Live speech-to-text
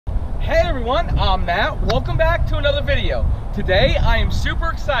Hey everyone, I'm Matt. Welcome back to another video. Today I am super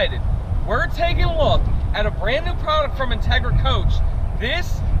excited. We're taking a look at a brand new product from Entegra Coach. This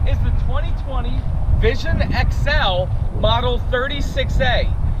is the 2020 Vision XL Model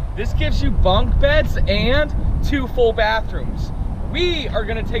 36A. This gives you bunk beds and 2 full bathrooms. We are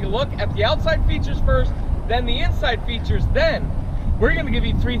going to take a look at the outside features first, then the inside features, then we're going to give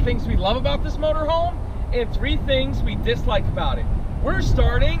you 3 things we love about this motorhome and 3 things we dislike about it. We're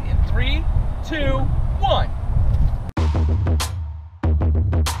starting in 3, 2, 1.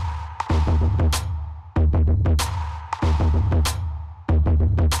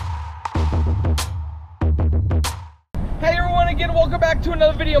 Hey everyone, again, welcome back to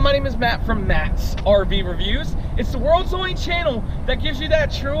another video. My name is Matt from Matt's RV Reviews. It's the world's only channel that gives you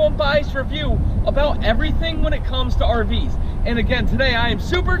that true unbiased review about everything when it comes to RVs. And again, today I am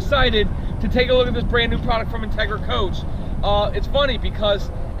super excited to take a look at this brand new product from Entegra Coach. It's funny because,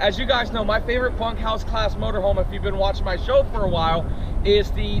 as you guys know, my favorite bunkhouse class motorhome, if you've been watching my show for a while,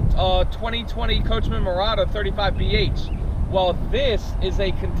 is the 2020 Coachman Murata 35BH. Well, this is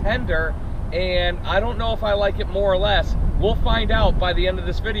a contender, and I don't know if I like it more or less. We'll find out by the end of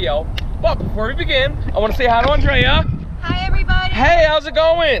this video. But before we begin, I want to say hi to Andrea. Hi everybody. Hey, how's it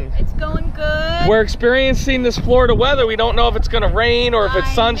going? It's going good. We're experiencing this Florida weather. We don't know if it's going to rain or if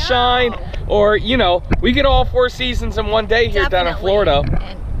it's sunshine or, you know, we get all 4 seasons in one day here down in Florida,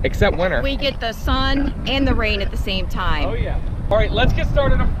 except winter. We get the sun and the rain at the same time. Oh yeah. All right, let's get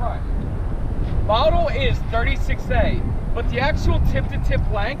started up front. Model is 36A, but the actual tip-to-tip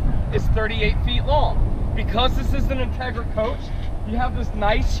length is 38 feet long. Because this is an Entegra Coach, you have this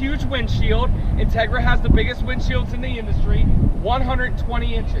nice huge windshield. Entegra has the biggest windshields in the industry,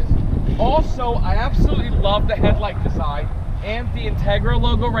 120 inches. Also, I absolutely love the headlight design, and the Entegra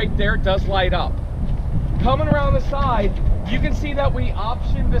logo right there does light up. Coming around the side, you can see that we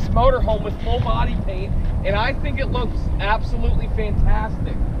optioned this motorhome with full body paint, and I think it looks absolutely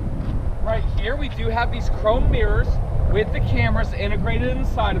fantastic. Right here, we do have these chrome mirrors with the cameras integrated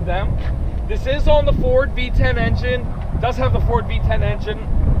inside of them. This is on the Ford V10 engine. Does have the Ford V10 engine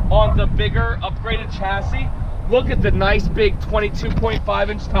on the bigger upgraded chassis. Look at the nice big 22.5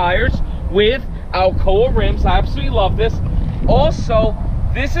 inch tires with Alcoa rims. I absolutely love this. Also,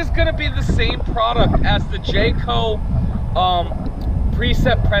 this is going to be the same product as the Jayco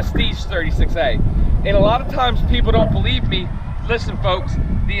Preset Prestige 36A. And a lot of times people don't believe me. Listen folks,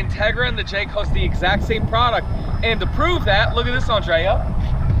 the Entegra and the Jayco is the exact same product. And to prove that, look at this, Andrea.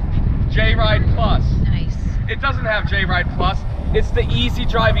 J-Ride Plus. Nice. It doesn't have J-Ride Plus. It's the Easy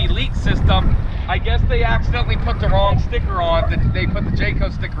Drive Elite system. I guess they accidentally put the wrong sticker on. They put the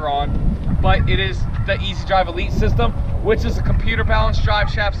Jayco sticker on, but it is the Easy Drive Elite system, which is a computer balanced drive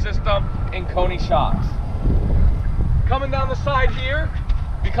shaft system and Coney shocks. Coming down the side here,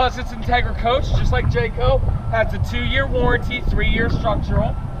 because it's Entegra Coach, just like Jayco, has a 2-year warranty, 3-year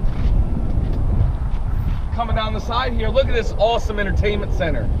structural. Coming down the side here, look at this awesome entertainment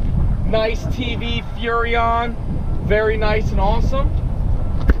center. Nice TV, Furrion, very nice and awesome.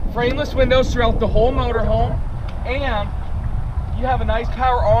 Frameless windows throughout the whole motorhome, and you have a nice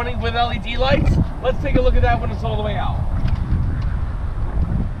power awning with LED lights. Let's take a look at that when it's all the way out.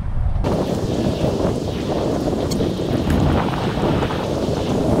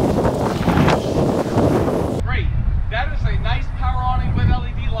 Great, that is a nice power awning with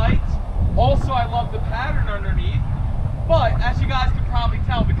LED lights. Also, I love the pattern underneath. But as you guys can probably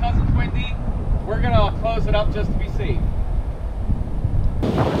tell, because it's windy, we're gonna close it up just to be safe.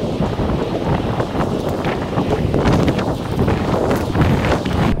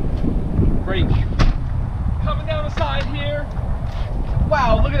 Great. Coming down the side here.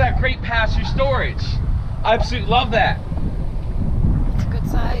 Wow, look at that great passenger storage. I absolutely love that. It's a good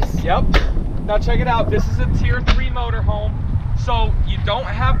size. Yep. Now check it out. This is a Tier 3 motorhome, so you don't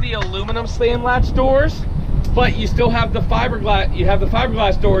have the aluminum slam latch doors, but you still have the fiberglass. You have the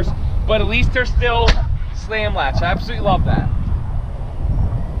fiberglass doors, but at least they're still slam latch. I absolutely love that.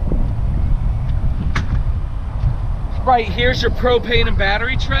 Right, here's your propane and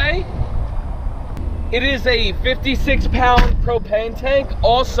battery tray. It is a 56-pound propane tank.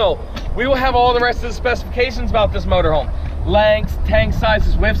 Also, we will have all the rest of the specifications about this motorhome. Lengths, tank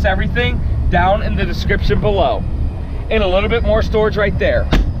sizes, widths, everything down in the description below. And a little bit more storage right there.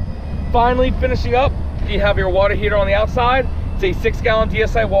 Finally, finishing up, you have your water heater on the outside. It's a 6-gallon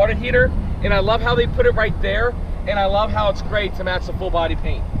DSI water heater, and I love how they put it right there, and I love how it's great to match the full body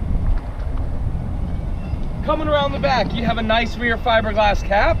paint. Coming around the back, you have a nice rear fiberglass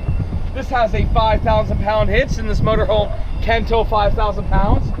cap. This has a 5,000-pound hitch, and this motorhome can tow 5,000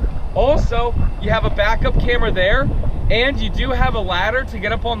 pounds. Also, you have a backup camera there, And you do have a ladder to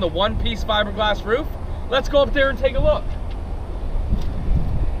get up on the one-piece fiberglass roof. Let's go up there and take a look.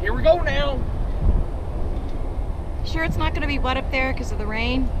 Here we go now. Sure it's not going to be wet up there because of the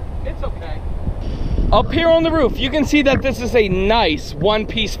rain? It's okay. Up here on the roof, you can see that this is a nice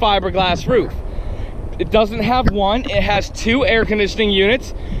one-piece fiberglass roof. It doesn't have one, it has 2 air conditioning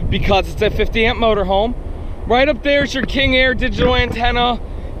units because it's a 50-amp motorhome. Right up there is your King Air digital antenna.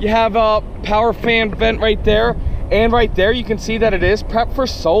 You have a power fan vent right there. And right there, you can see that it is prepped for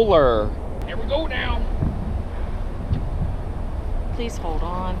solar. Here we go now. Please hold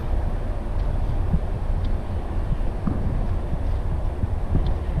on.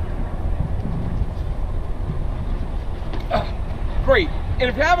 Great. And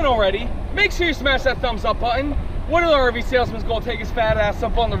if you haven't already, make sure you smash that thumbs up button. What other RV salesman's gonna take his fat ass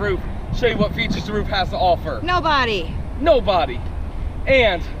up on the roof, show you what features the roof has to offer? Nobody. Nobody.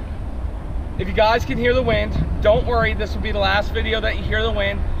 And if you guys can hear the wind, don't worry, this will be the last video that you hear the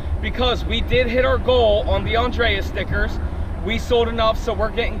wind, because we did hit our goal on the Andrea stickers. We sold enough, so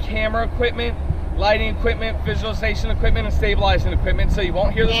we're getting camera equipment, lighting equipment, visualization equipment, and stabilizing equipment, so you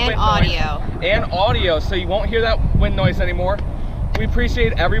won't hear this wind noise. And audio, so you won't hear that wind noise anymore. We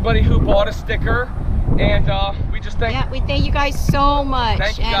appreciate everybody who bought a sticker, and we just thank we thank you guys so much.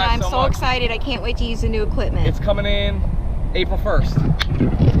 Thank you guys and I'm so so much. excited. I can't wait to use the new equipment. It's coming in April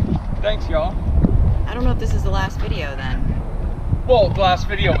 1st. Thanks, y'all. I don't know if this is the last video then. Well, the last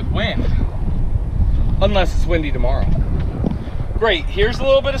video with wind, unless it's windy tomorrow. Great, here's a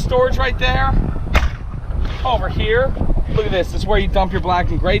little bit of storage right there. Over here, look at this. This is where you dump your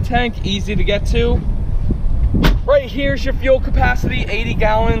black and gray tank, easy to get to. Right here's your fuel capacity, 80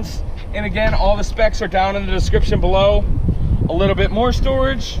 gallons. And again, all the specs are down in the description below. A little bit more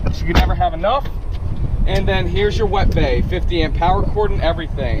storage, so you can never have enough. And then here's your wet bay, 50-amp power cord and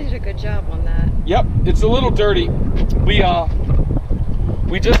everything. You did a good job on that. Yep, it's a little dirty. We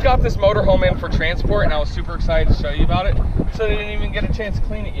just got this motorhome in for transport, and I was super excited to show you about it. So they didn't even get a chance to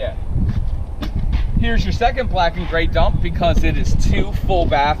clean it yet. Here's your second black and gray dump because it is 2 full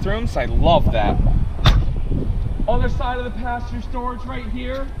bathrooms. I love that. Other side of the passenger storage right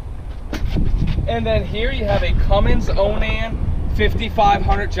here. And then here you have a Cummins Onan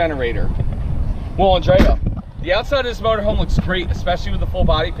 5500 generator. Well, Andrea, the outside of this motorhome looks great, especially with the full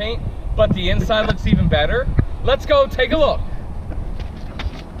body paint, but the inside looks even better. Let's go take a look.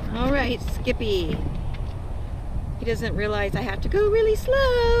 All right, Skippy. He doesn't realize I have to go really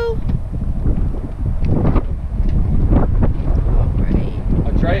slow. All right.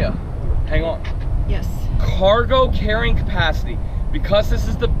 Andrea, hang on. Yes. Cargo carrying capacity, because this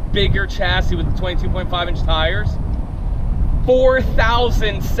is the bigger chassis with the 22.5-inch tires,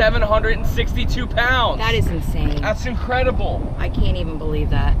 4,762 pounds. That is insane. That's incredible. I can't even believe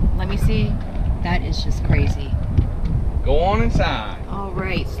that. Let me see. That is just crazy. Go on inside. All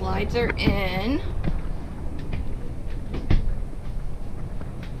right, slides are in.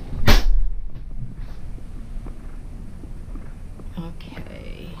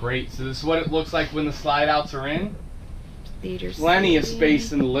 Okay. Great, so this is what it looks like when the slide outs are in. Theater Plenty of seating.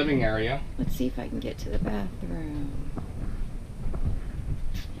 space in the living area. Let's see if I can get to the bathroom.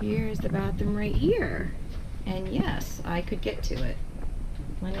 Here's the bathroom right here. And yes, I could get to it.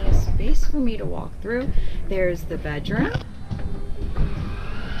 Plenty of space for me to walk through. There's the bedroom.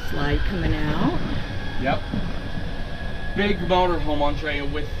 Slide coming out. Yep. Big motorhome, Andrea,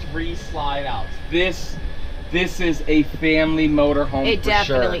 with 3 slide outs. This is a family motorhome. It for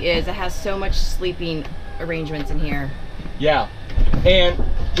definitely sure. is. It has so much sleeping arrangements in here. Yeah. And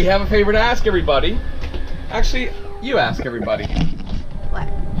we have a favor to ask everybody. Actually, you ask everybody. What?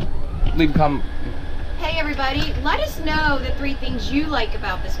 Leave a comment. Hey everybody, let us know the 3 things you like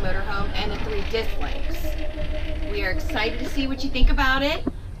about this motorhome and the 3 dislikes. We are excited to see what you think about it.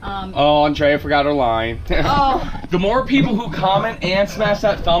 Oh, Andrea forgot her line. Oh. The more people who comment and smash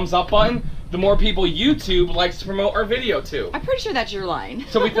that thumbs up button, the more people YouTube likes to promote our video to. I'm pretty sure that's your line.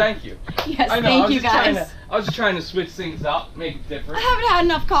 So we thank you. Yes, I know, thank you guys. I was just trying to switch things up, make it different. I haven't had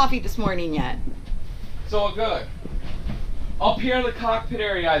enough coffee this morning yet. It's all good. Up here in the cockpit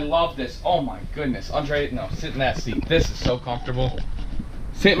area, I love this. Oh my goodness. Andrea, no, sit in that seat. This is so comfortable.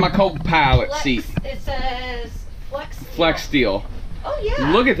 Sit in my co-pilot seat. It says Flex Steel. Flex Steel. Oh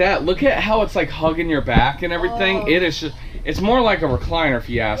yeah. Look at that. Look at how it's like hugging your back and everything. Oh. It is just, it's more like a recliner if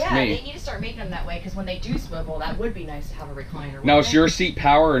you ask Yeah, me. they need to start making them that way because when they do swivel, that would be nice to have a recliner. Now, is wouldn't your it? seat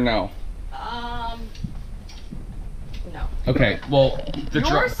power or no? No. Okay, well,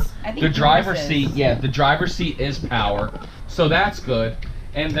 Yours? I think the driver's yours is. seat, yeah, the driver's seat is power, so that's good.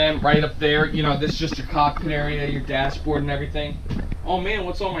 And then right up there, you know, this is just your cockpit area, your dashboard and everything. Oh man,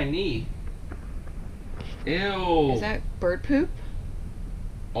 what's on my knee? Ew. Is that bird poop?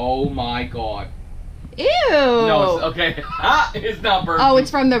 Oh my god. Ew. No, it's okay. It's not bird Oh, poop.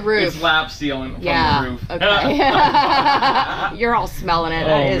 it's from the roof. It's lap sealing from Yeah. the roof. Okay. You're all smelling it.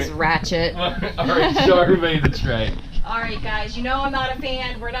 That is ratchet. Alright, show everybody the tray. Alright guys, you know I'm not a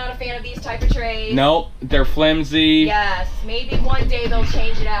fan. We're not a fan of these type of trays. Nope, they're flimsy. Yes, maybe one day they'll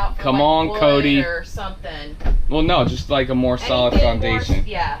change it out for Come like on, wood Cody. or something. Well, no, just like a more solid Anything foundation. More,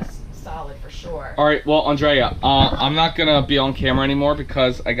 yes, solid for sure. Alright, well, Andrea, I'm not gonna be on camera anymore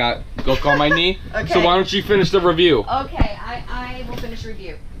because I got gook on my knee. Okay. So why don't you finish the review? Okay, I will finish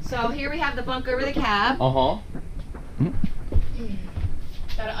review. So here we have the bunk over the cab. Uh-huh.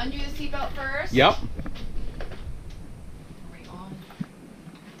 Gotta undo the seatbelt first. Yep. Right on.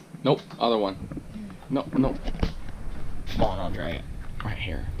 Nope, other one. Nope, nope. Come on, Andrea. Right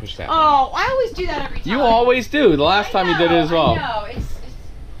here. Push that one. Oh, I always do that every time. You always do. The last time you did it as well. I know.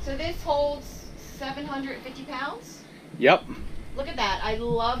 So this holds 750 pounds. Yep. Look at that. I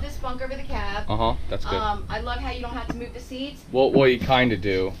love this bunk over the cab. Uh-huh, that's good. I love how you don't have to move the seats. Well, you kind of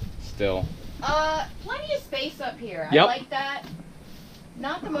do, still. Plenty of space up here. Yep. I like that.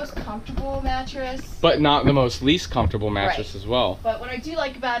 Not the most comfortable mattress. But not the most least comfortable mattress as well. But what I do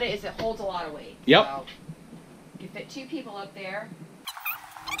like about it is it holds a lot of weight. Yep. So you fit 2 people up there.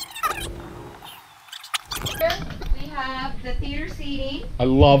 Here we have the theater seating. I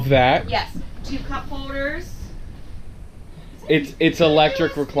love that. Yes. 2 cup holders. It's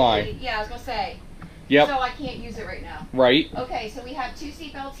electric recline. Yeah, I was gonna say. Yep. So I can't use it right now. Right. Okay, so we have 2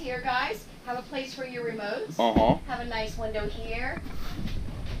 seat belts here, guys. Have a place for your remotes. Uh-huh. Have a nice window here.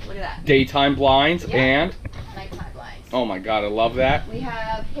 Look at that. Daytime blinds Yep. and Nighttime blinds. oh my god, I love that. We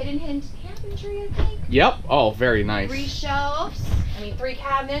have hidden cabinetry, I think. Yep. Oh, very nice. 3 shelves. 3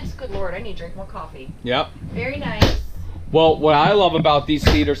 cabinets. Good lord, I need to drink more coffee. Yep. Very nice. Well, what I love about these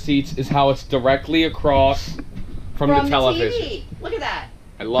theater seats is how it's directly across from the television. TV. Look at that.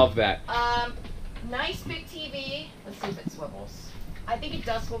 I love that. Nice big TV. Let's see if it swivels. I think it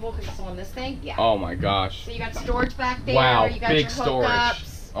does swivel because it's on this thing. Yeah. Oh my gosh. So you got storage back there. Wow, You got big your storage.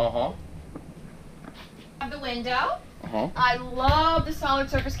 hookups. Uh-huh. Have the window. Uh-huh. I love the solid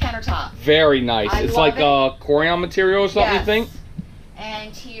surface countertop. Very nice. I It's love like a Corian material or something, you Yes. think?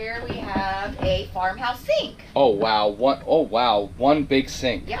 And here we have a farmhouse sink. Oh wow. One big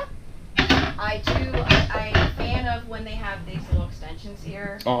sink. Yep. I'm a fan of when they have these little extensions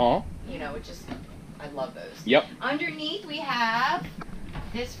here. Uh-huh. You know, I love those. Yep. Underneath we have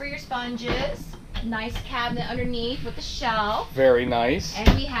this for your sponges. Nice cabinet underneath with a shelf. Very nice. And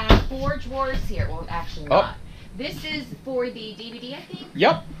we have 4 drawers here. Well, actually not. This is for the DVD, I think.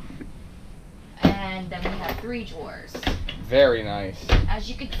 Yep. And then we have 3 drawers. Very nice. As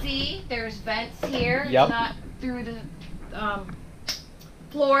you can see, there's vents here. Yep. It's not through the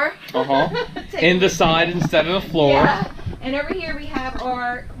floor. Uh-huh. In the side instead of the floor. Yeah. And over here we have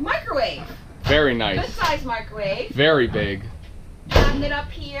our microwave. Very Good nice. size microwave. Very big. Cabinet up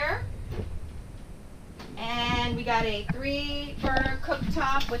here. And we got a 3-burner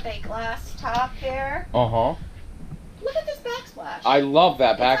cooktop with a glass top there. Uh-huh. Look at this backsplash. I love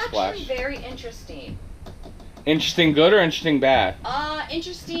that It's actually backsplash. very interesting. Interesting good or interesting bad?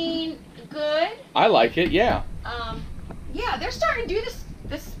 Interesting good. I like it, yeah. Yeah, they're starting to do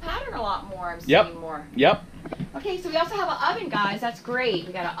this pattern a lot more. I'm Yep. seeing more. Yep. Okay, so we also have an oven, guys. That's great.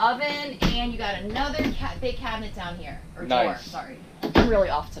 We got an oven, and you got another big cabinet down here. Or drawer, Nice. sorry. I'm really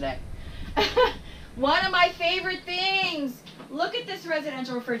off today. One of my favorite things. Look at this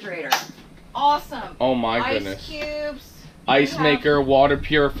residential refrigerator. Awesome. Oh my Ice goodness. cubes. Ice maker, water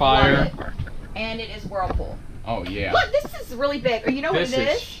purifier. Love it. And it is Whirlpool. Oh yeah. Look, this is really big. Or you know This what it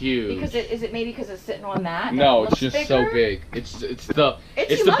is is? huge. Because it is maybe because it's sitting on that? No, that it's looks just so bigger? big. It's the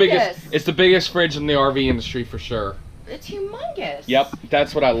humongous. it's the biggest fridge in the RV industry for sure. It's humongous. Yep,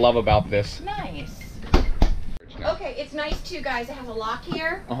 that's what I love about this. Nice. Okay, it's nice too, guys. It has a lock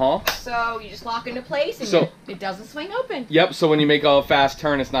here. Uh-huh. So you just lock into place and So- it doesn't swing open. Yep, so when you make a fast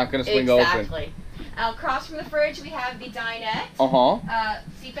turn, it's not going to swing open. Exactly. Across from the fridge, we have the dinette. Uh-huh.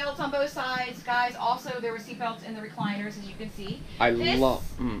 Seatbelts on both sides, guys. Also, there were seatbelts in the recliners, as you can see.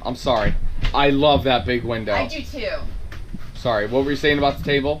 I'm sorry. I love that big window. I do too. Sorry, what were you saying about the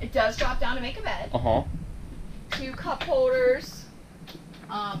table? It does drop down to make a bed. Uh-huh. 2 cup holders.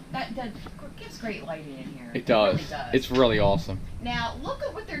 That gives great lighting in here. It does. Really does. It's really awesome. Now, look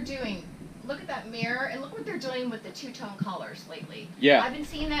at what they're doing. Look at that mirror, and look what they're doing with the 2-tone colors lately. Yeah. I've been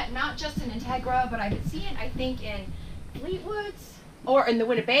seeing that not just in Entegra, but I've been seeing, I think, in Fleetwoods, or in the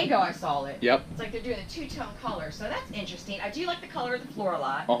Winnebago I saw it. Yep. It's like they're doing a 2-tone color, so that's interesting. I do like the color of the floor a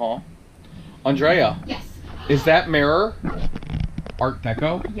lot. Uh-huh. Andrea, Yes. is that mirror Art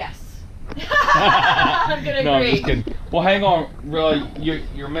Deco? Yes. I'm gonna No, I'm agree. just kidding. Well, hang on. Really,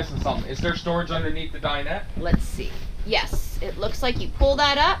 you're missing something. Is there storage underneath the dinette? Let's see. Yes, it looks like you pull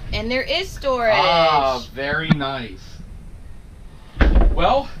that up and there is storage. Ah, very nice.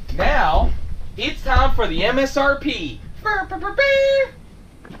 Well, now it's time for the MSRP.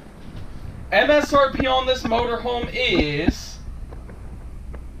 MSRP on this motorhome is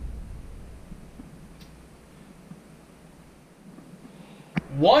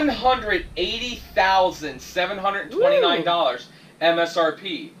 $180,729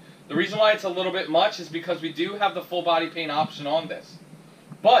 MSRP. The reason why it's a little bit much is because we do have the full body paint option on this.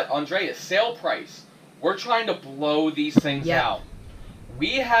 But Andrea, sale price, we're trying to blow these things out.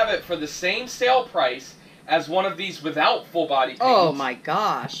 We have it for the same sale price as one of these without full body paint. Oh my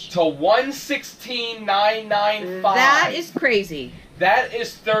gosh. To $116,995. That is crazy. That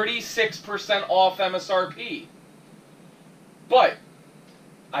is 36% off MSRP. But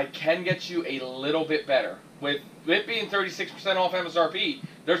I can get you a little bit better. With it being 36% off MSRP,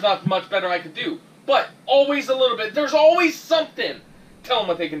 there's not much better I could do. But always a little bit. There's always something. Tell them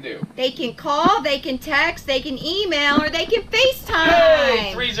what they can do. They can call, they can text, they can email, or they can FaceTime.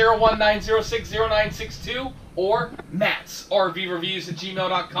 Hey, 301-906-0962 or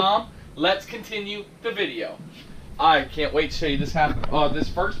MattsRVReviews@gmail.com. Let's continue the video. I can't wait to show you this this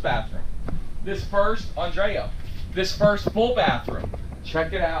first bathroom. Andrea, this first full bathroom.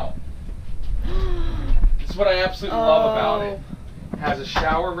 Check it out. This is what I absolutely love about it. It has a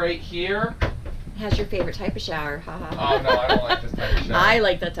shower right here. Has your favorite type of shower? Haha. Oh no, I don't like this type of shower. I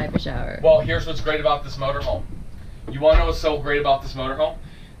like that type of shower. Well, here's what's great about this motorhome. You want to know what's so great about this motorhome?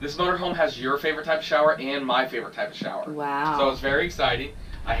 This motorhome has your favorite type of shower and my favorite type of shower. Wow. So it's very exciting.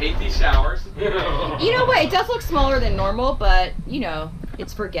 I hate these showers. You know what? It does look smaller than normal, but you know,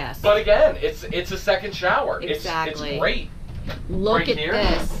 it's for guests. But again, it's a second shower. Exactly. It's great. Look right at here.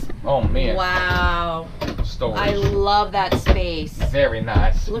 this. Oh man. Wow. Storage. I love that space. Very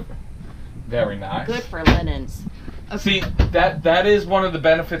nice. Look, very nice. good for linens. See, that is one of the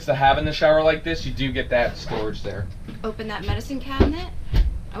benefits to having the shower like this. You do get that storage there. Open that medicine cabinet.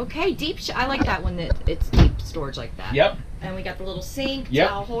 Okay, deep. I like that one that it's deep storage like that. Yep. And we got the little sink, Yep.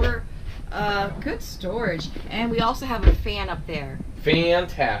 towel holder. Good storage. And we also have a fan up there.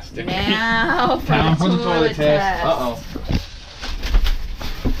 Fantastic. Now for Time the for the toilet test. Uh-oh.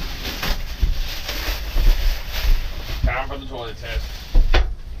 Time for the toilet test.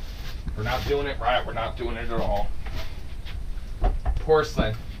 We're not doing it right. We're not doing it at all.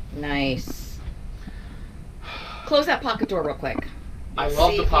 Porcelain. Nice. Close that pocket door real quick. I Let's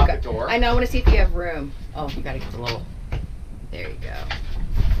love see the if you pocket got- door. I know. I want to see if you have room. Oh, you got to get the little. There you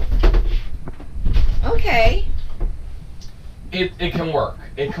go. Okay. It can work.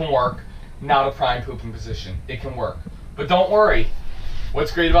 It can work. Not a prime pooping position. It can work. But don't worry.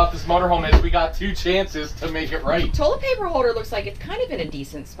 What's great about this motorhome is we got 2 chances to make it right. Toilet paper holder looks like it's kind of in a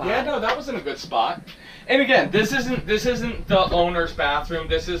decent spot. Yeah, no, that was in a good spot. And again, this isn't the owner's bathroom.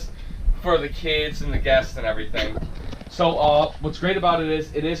 This is for the kids and the guests and everything. So what's great about it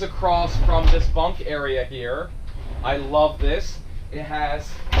is across from this bunk area here. I love this. It has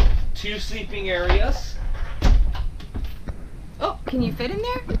 2 sleeping areas. Oh, can you fit in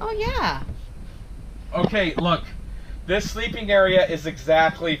there? Oh yeah. Okay, look. This sleeping area is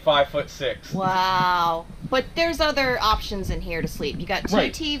exactly 5'6". Wow. But there's other options in here to sleep. You got 2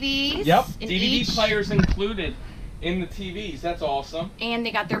 Right. TVs. Yep, in DVD each, players included in the TVs. That's awesome. and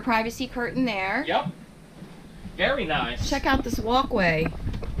they got their privacy curtain there. Yep. Very nice. Check out this walkway.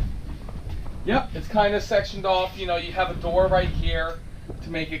 Yep, it's kind of sectioned off. You know, you have a door right here to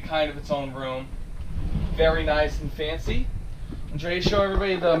make it kind of its own room. Very nice and fancy. Andrea, show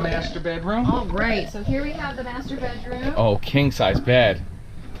everybody the master bedroom. All right, so here we have the master bedroom. Oh, king size bed.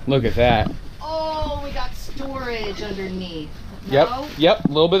 Look at that. Oh, we got storage underneath. Yep, No? yep, a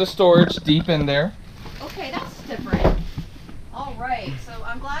little bit of storage deep in there. Okay, that's different. All right, so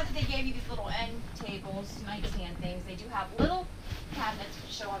I'm glad that they gave you these little end tables, nightstand things. They do have little cabinets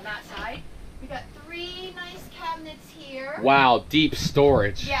to show on that side. We got 3 nice cabinets here. Wow, deep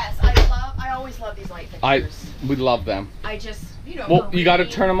storage. Yes, I always love these light fixtures. We love them. I just, you know. Well, for you got to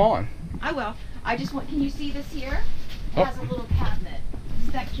reading. turn them on. I will. I just want, can you see this here? It Oh. has a little cabinet.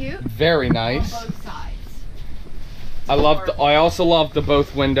 Is that cute? Very nice. On both sides. I also love the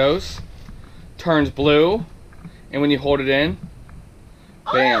both windows. Turns blue, and when you hold it in,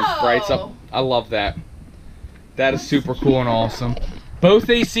 bam, brights up. Oh. I love that. That is super cool and awesome. Both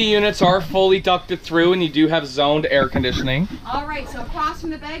AC units are fully ducted through, and you do have zoned air conditioning. All right, so across from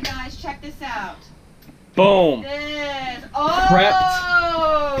the bed, guys, check this out. Boom. This.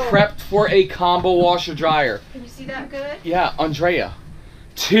 Oh. Prepped for a combo washer dryer. Can you see that good? Yeah, Andrea.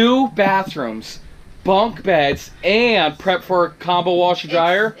 2 bathrooms, bunk beds, and prep for a combo washer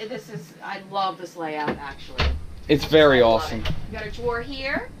dryer. I love this layout actually. It's very awesome. You got a drawer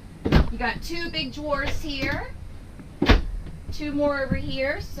here. You got 2 big drawers here. 2 more over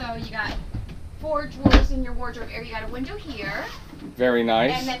here. So you got 4 drawers in your wardrobe area. You got a window here. Very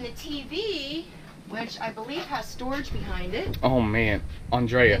nice. And then the TV, which I believe has storage behind it. Oh man,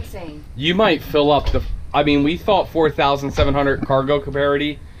 Andrea. Insane. You might fill up the, I mean, we thought 4,700 cargo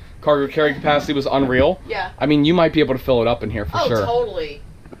carry capacity was unreal. Yeah. I mean, you might be able to fill it up in here for sure. Oh, totally.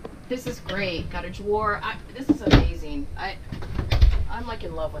 This is great. Got a drawer. This is amazing. I'm like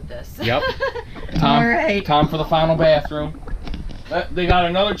in love with this. Yep. All right. Time for the final bathroom. They got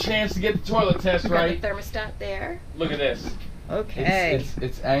another chance to get the toilet test right. Got the thermostat there. Look at this. Okay.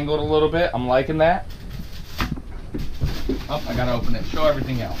 It's angled a little bit. I'm liking that. Oh, I gotta open it. Show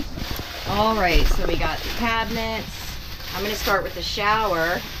everything else. All right. So we got the cabinets. I'm gonna start with the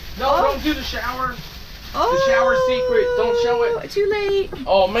shower. No, don't do the shower. The shower secret. Don't show it. Too late.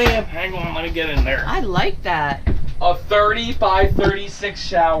 Oh man, hang on. Let me get in there. I like that. A 30 by 36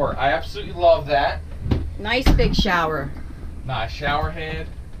 shower. I absolutely love that. Nice big shower. Nice shower head.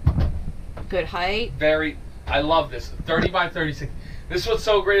 Good height. I love this. 30 by 36. This is what's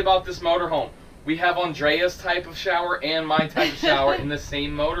so great about this motorhome. We have Andrea's type of shower and my type of shower in the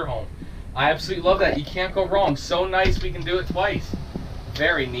same motorhome. I absolutely love that. You can't go wrong. So nice we can do it twice.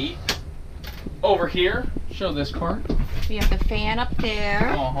 Very neat. Over here, show this part. We have the fan up there.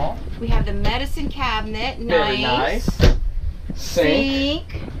 Uh-huh. We have the medicine cabinet. Very nice.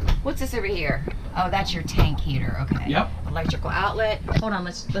 Sink. What's this over here? Oh, that's your tank heater. Okay. Yep. Electrical outlet. Hold on,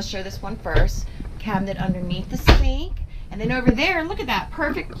 let's show this one first. Cabinet underneath the sink. And then over there, look at that.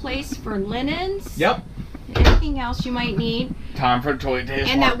 Perfect place for linens. Yep. Anything else you might need. Time for the toilet dish.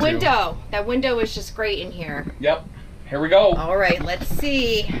 And that window. That window is just great in here. Yep. Here we go. All right, let's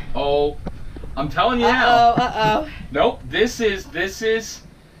see. Oh, I'm telling you now. Uh-oh. Nope. This is,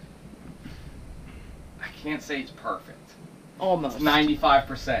 I can't say it's perfect. Almost.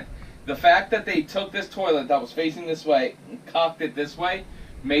 95%. The fact that they took this toilet that was facing this way and cocked it this way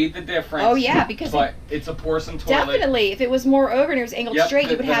made the difference. Oh yeah, because it's a porcelain toilet. Definitely. If it was more over and it was angled straight,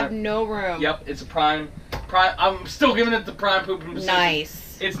 you would have no room. Yep, it's a prime. I'm still giving it the prime poop and precision.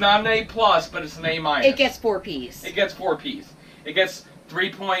 Nice. It's not an A+, but it's an A-. It gets 4 Ps. It gets 4 Ps. It gets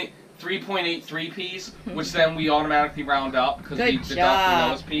 3.83 Ps, which then we automatically round up because we deduct the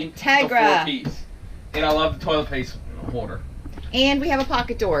lowest P. Entegra. So 4 Ps. And I love the toilet paste holder. And we have a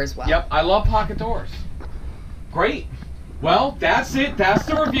pocket door as well. Yep, I love pocket doors. Great. Well, that's it. That's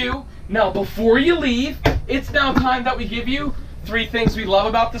the review. Now, before you leave, it's now time that we give you 3 things we love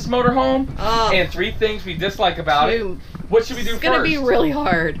about this motorhome and 3 things we dislike about it. What should we do first? It's going to be really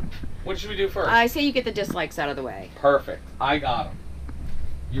hard. What should we do first? I say you get the dislikes out of the way. Perfect. I got them.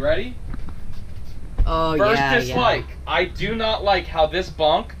 You ready? Oh, First dislike. Yeah. I do not like how this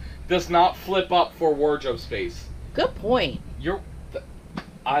bunk does not flip up for wardrobe space. Good point.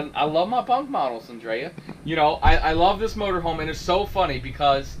 I love my bunk models, Andrea. You know, I love this motorhome, and it's so funny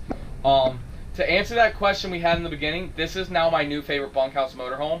because to answer that question we had in the beginning, this is now my new favorite bunkhouse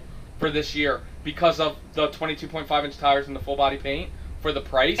motorhome for this year because of the 22.5-inch tires and the full body paint. For the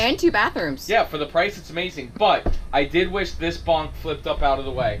price. And 2 bathrooms. Yeah, for the price, it's amazing. But I did wish this bunk flipped up out of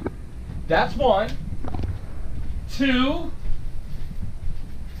the way. That's 1. 2.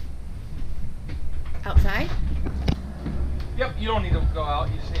 Outside? Yep, you don't need to go out.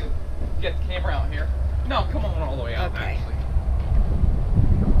 You just need to get the camera out here. No, come on all the way out, okay. Actually.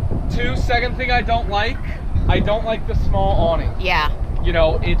 2, second thing I don't like the small awning. Yeah. You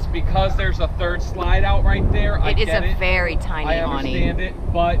know, it's because there's a 3rd slide out right there. It is a very tiny awning. I understand it,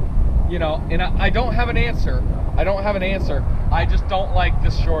 but, you know, and I don't have an answer. I just don't like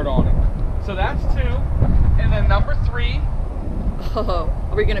this short awning. So that's 2. And then number 3. Oh,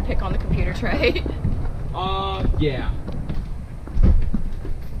 are we going to pick on the computer tray? Yeah.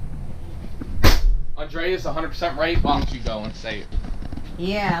 Andrea's 100% right. Why don't you go and say it?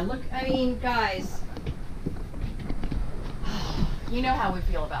 Yeah, look, I mean, guys. You know how we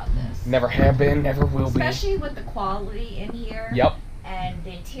feel about this. Never have been, never will be. Especially with the quality in here. Yep. And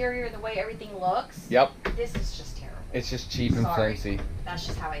the interior, the way everything looks. Yep. This is just terrible. It's just cheap and flimsy. That's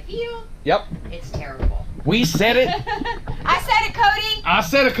just how I feel. Yep. It's terrible. We said it. I said it, Cody. I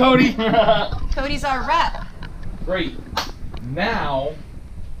said it, Cody. Cody's our rep. Great. Now,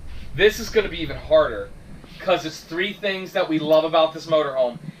 this is going to be even harder because it's 3 things that we love about this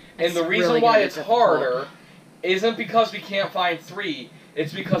motorhome. And the reason really why it's harder isn't because we can't find 3.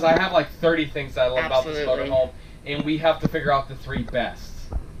 It's because I have like 30 things that I love about this motorhome, and we have to figure out the 3 best.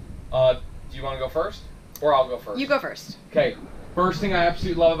 Do you want to go first? Or I'll go first? You go first. Okay. First thing I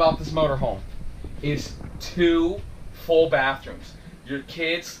absolutely love about this motorhome is 2 full bathrooms. Your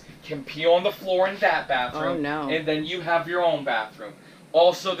kids can pee on the floor in that bathroom, Oh, no. and then you have your own bathroom.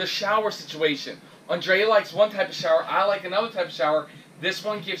 Also, the shower situation. Andrea likes one type of shower, I like another type of shower. This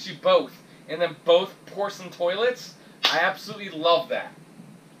one gives you both. And then both porcelain toilets. I absolutely love that.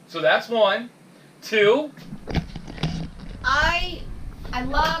 So that's 1. 2. I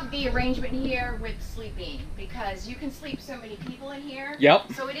love the arrangement here with sleeping because you can sleep so many people in here.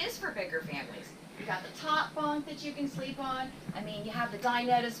 Yep. So it is for bigger families. You got the top bunk that you can sleep on. I mean, you have the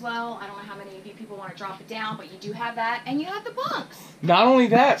dinette as well. I don't know how many of you people want to drop it down, but you do have that, and you have the bunks. Not only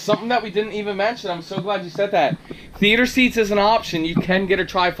that, something that we didn't even mention, I'm so glad you said that. Theater seats is an option. You can get a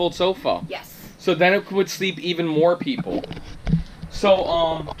tri-fold sofa. Yes. So then it would sleep even more people.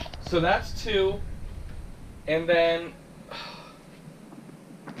 So that's 2. And then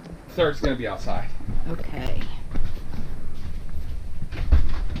third's gonna be outside. Okay.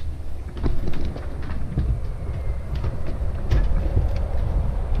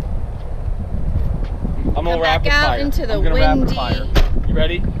 I'm gonna Come back out into the windy. You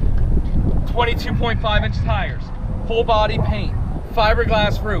ready? 22.5-inch tires, full body paint,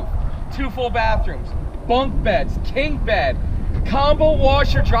 fiberglass roof, 2 full bathrooms, bunk beds, king bed, combo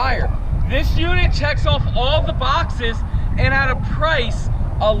washer dryer. This unit checks off all the boxes and at a price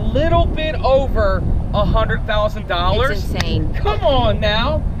a little bit over $100,000. It's insane. Come on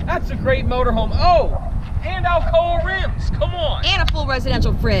now, that's a great motorhome. Oh, and Alcoa rims. Come on. And a full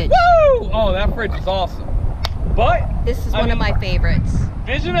residential fridge. Woo! Oh, that fridge is awesome. But This is one of my favorites.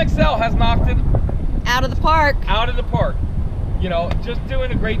 Vision XL has knocked it Out of the park. out of the park. You know, just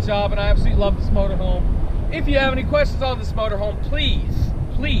doing a great job, and I absolutely love this motorhome. If you have any questions on this motorhome, please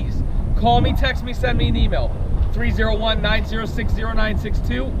call me, text me, send me an email.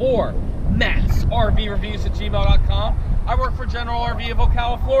 301-906-0962 or MattsRVReviews@gmail.com. I work for General RV of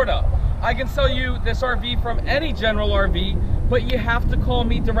Ocala, Florida. I can sell you this RV from any General RV, but you have to call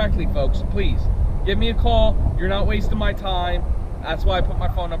me directly, folks. Please, give me a call. You're not wasting my time. That's why I put my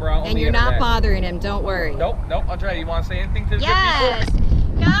phone number out on And the you're not internet. bothering him, don't worry. Nope. Andrea, you want to say anything to the Yes! good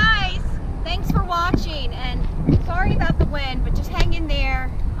people? Guys, thanks for watching, and sorry about the wind, but just hang in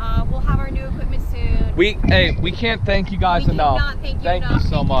there. We'll have our new equipment soon. We can't thank you guys We enough. cannot thank you Thank enough. you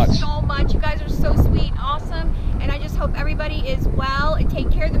so Thank much. you so much. You guys are so sweet and awesome, and I just hope everybody is well and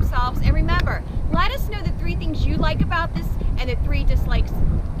take care of themselves. And remember, let us know the 3 things you like about this and the 3 dislikes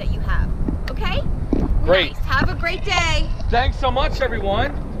that you have. Okay? Great. Nice. Have a great day. Thanks so much,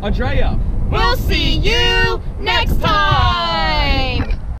 everyone. Andrea, We'll see you next time.